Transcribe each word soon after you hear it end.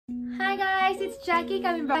Hi guys, it's Jackie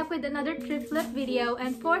coming back with another thrift flip video,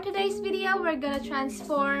 and for today's video we're gonna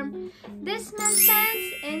transform this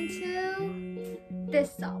nonsense into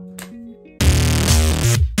this top.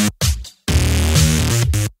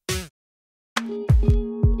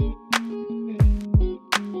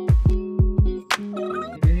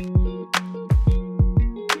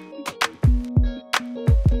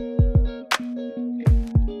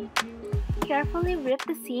 Carefully rip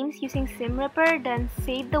the seams using seam ripper, then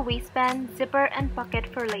save the waistband, zipper, and pocket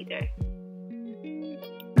for later.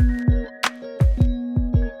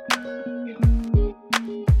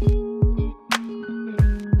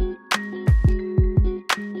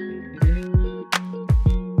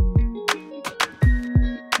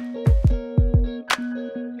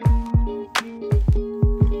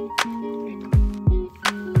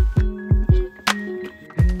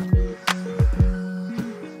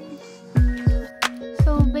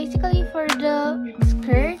 Basically, for the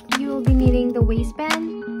skirt, you will be needing the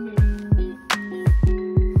waistband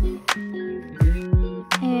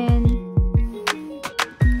and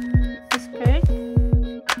the skirt.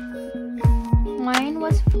 Mine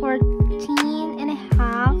was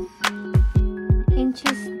 14.5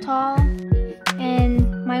 inches tall,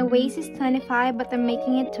 and my waist is 25, but I'm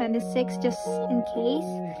making it 26 just in case.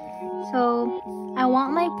 So I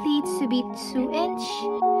want my pleats to be 2 inch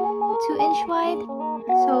wide.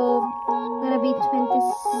 So gonna be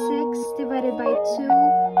 26 divided by 2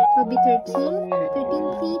 will be 13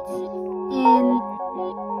 pleats, and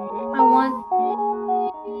I want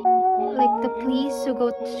like the pleats to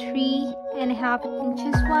go 3.5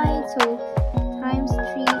 inches wide, so times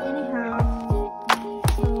 3.5,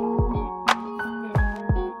 so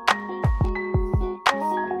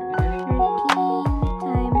 13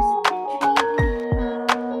 times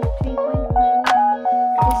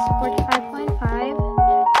 3.5 is 45.5.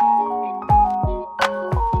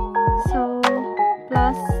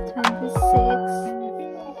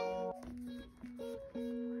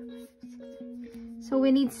 So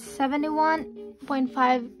we need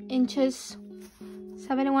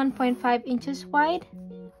 71.5 inches wide,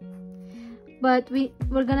 but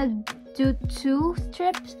we're gonna do 2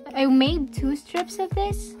 strips. I made 2 strips of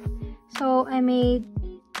this, so I made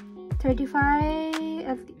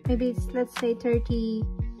 35, maybe let's say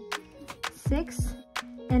 36,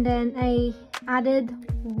 and then I added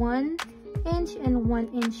 1 inch and 1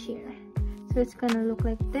 inch here, so it's gonna look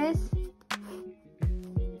like this.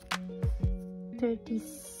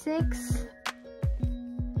 36,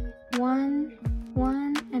 1,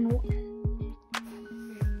 1, and 1.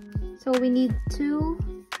 So we need 2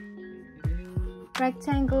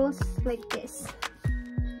 rectangles like this.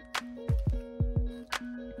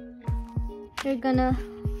 You're gonna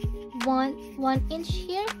want 1 inch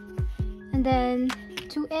here, and then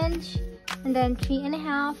 2 inch, and then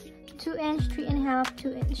 3.5, 2 inch, 3.5,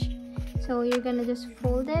 2 inch. So you're gonna just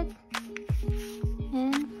fold it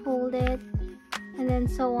and fold it, and then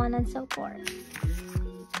so on and so forth.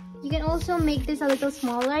 You can also make this a little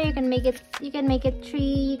smaller. You can make it 3, you can make it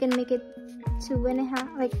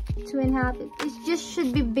 2.5, like 2.5. It just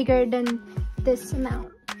should be bigger than this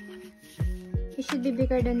amount. It should be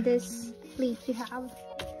bigger than this pleat you have.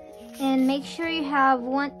 And make sure you have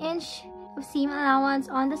 1 inch of seam allowance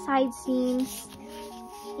on the side seams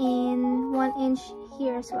and 1 inch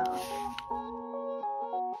here as well.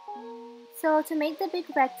 So to make the big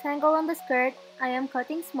rectangle on the skirt, I am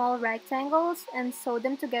cutting small rectangles and sew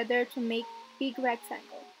them together to make big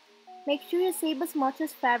rectangle. Make sure you save as much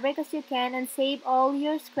as fabric as you can, and save all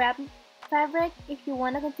your scrap fabric if you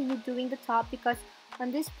want to continue doing the top, because on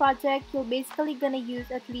this project you're basically gonna use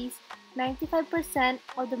at least 95%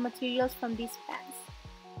 of the materials from these pants.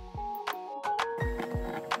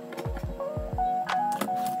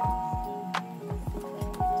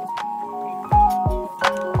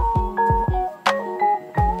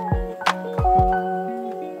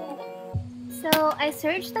 I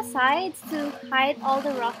serged the sides to hide all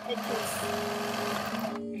the rough edges.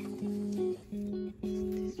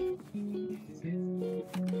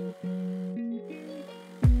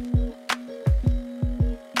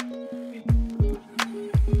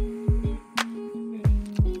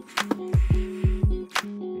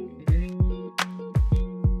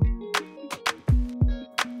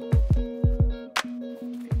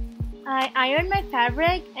 I ironed my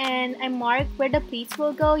fabric, and I marked where the pleats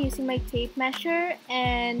will go using my tape measure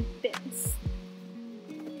and pins.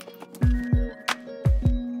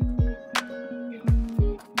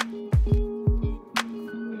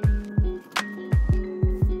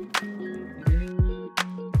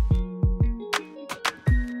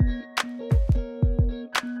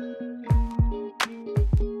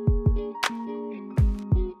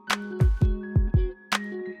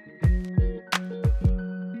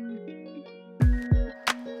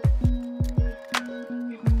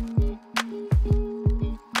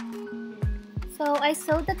 I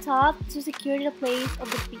sewed the top to secure the place of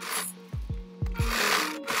the piece.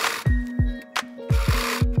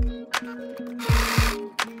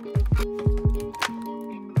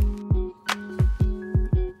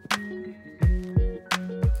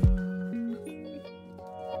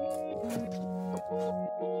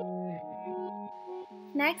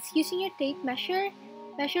 Next, using your tape measure,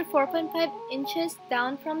 measure 4.5 inches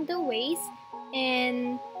down from the waist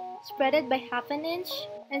and spread it by half an inch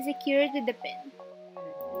and secure it with the pin.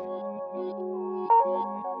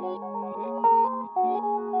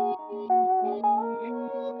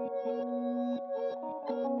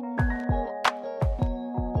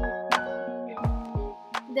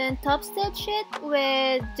 Then top stitch it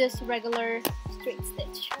with just regular straight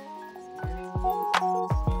stitch.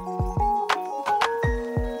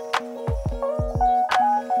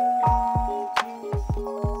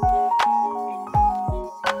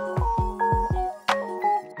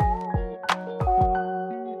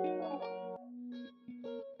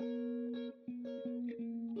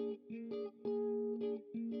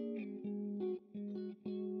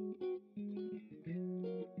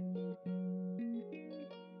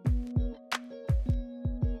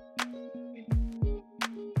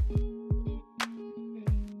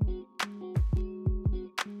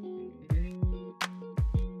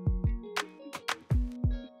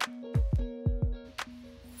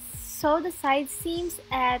 Sew the side seams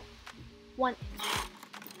at 1 inch.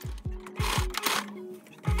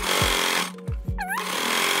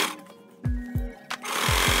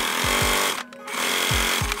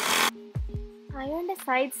 Iron the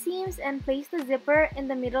side seams and place the zipper in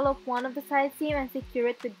the middle of one of the side seams and secure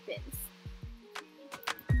it with pins.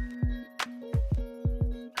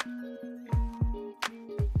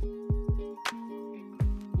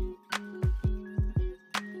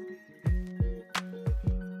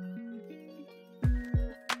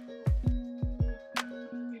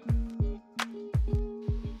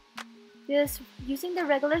 Just using the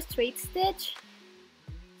regular straight stitch,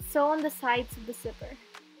 sew on the sides of the zipper.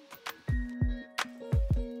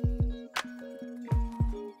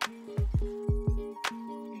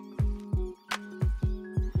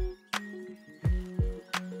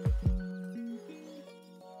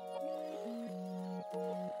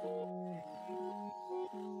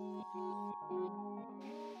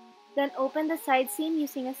 Then open the side seam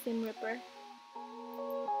using a seam ripper.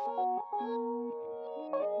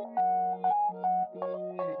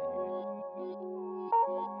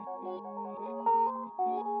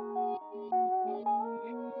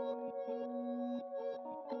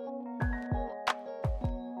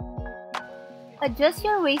 Adjust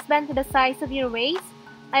your waistband to the size of your waist.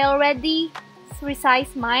 I already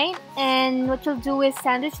resized mine, and what you'll do is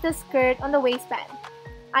sandwich the skirt on the waistband.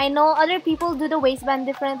 I know other people do the waistband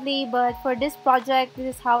differently, but for this project,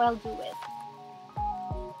 this is how I'll do it.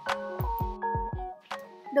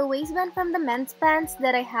 The waistband from the men's pants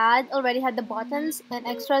that I had already had the buttons and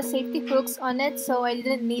extra safety crooks on it, so I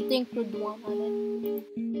didn't need to include one on it.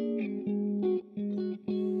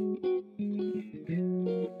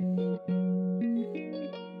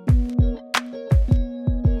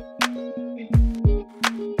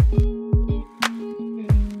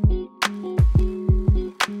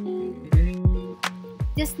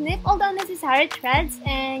 Just snip all the unnecessary threads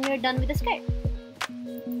and you're done with the skirt.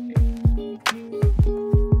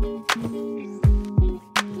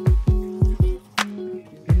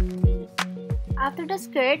 After the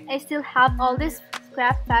skirt, I still have all these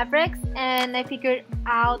scrap fabrics and I figured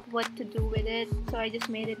out what to do with it, so I just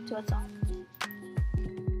made it to a top.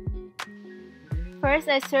 First,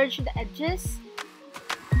 I serged the edges.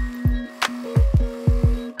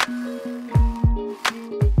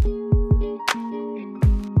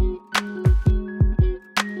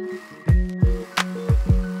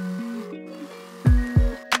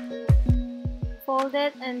 Fold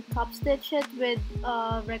it and top stitch it with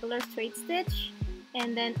a regular straight stitch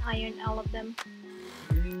and then iron all of them.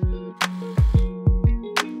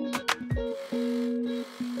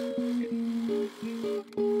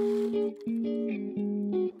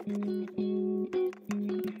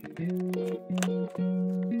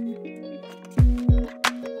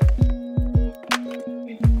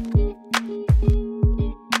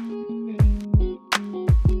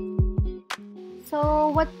 So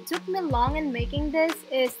what took me long in making this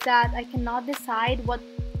is that I cannot decide what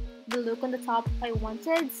the look on the top I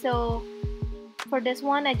wanted. So for this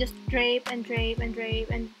one, I just drape and drape and drape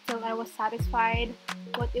until I was satisfied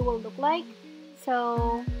what it will look like.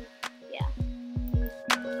 So yeah.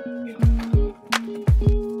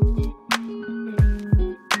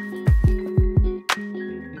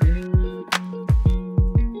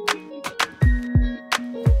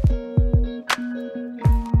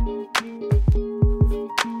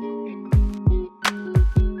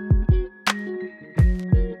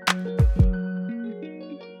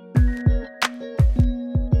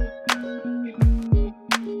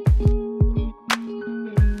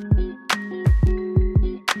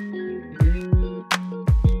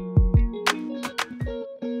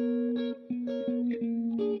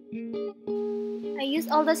 use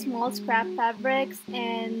all the small scrap fabrics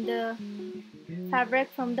and the fabric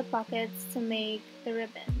from the pockets to make the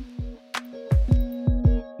ribbon.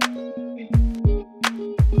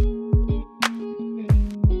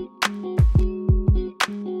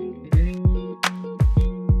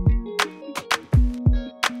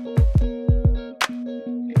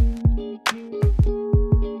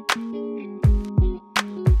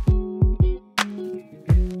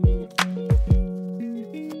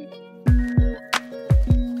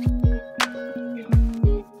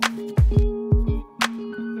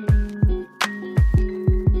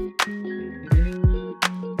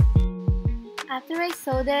 After I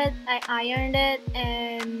sewed it, I ironed it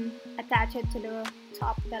and attached it to the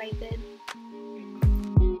top that I did.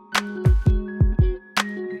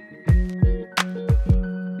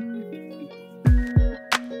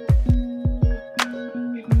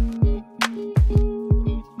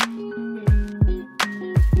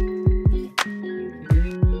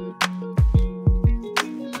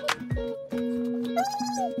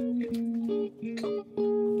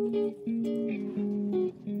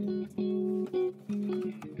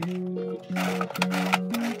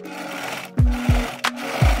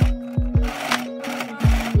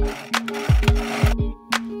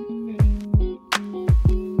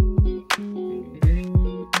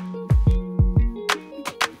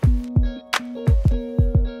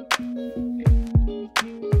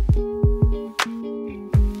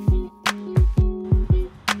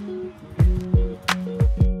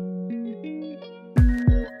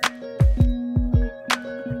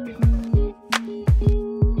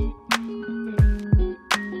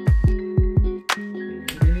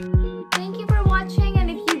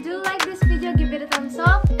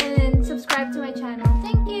 Subscribe to my channel.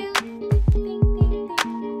 Thank you.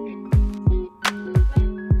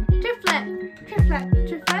 Thrift flip, thrift flip,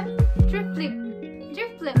 thrift flip, thrift flip,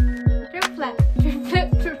 thrift flip, thrift flip, thrift flip,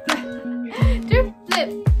 thrift flip, thrift flip,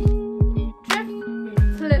 thrift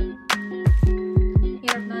flip.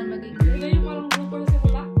 Hirap na mag-English.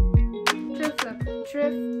 Thrift flip, thrift flip, thrift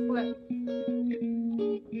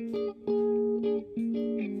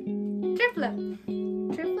flip, thrift flip, thrift flip.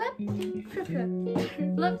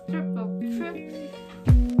 Flip, trip, flip,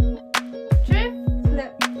 trip,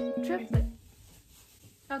 flip, trip, flip.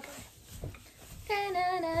 Okay.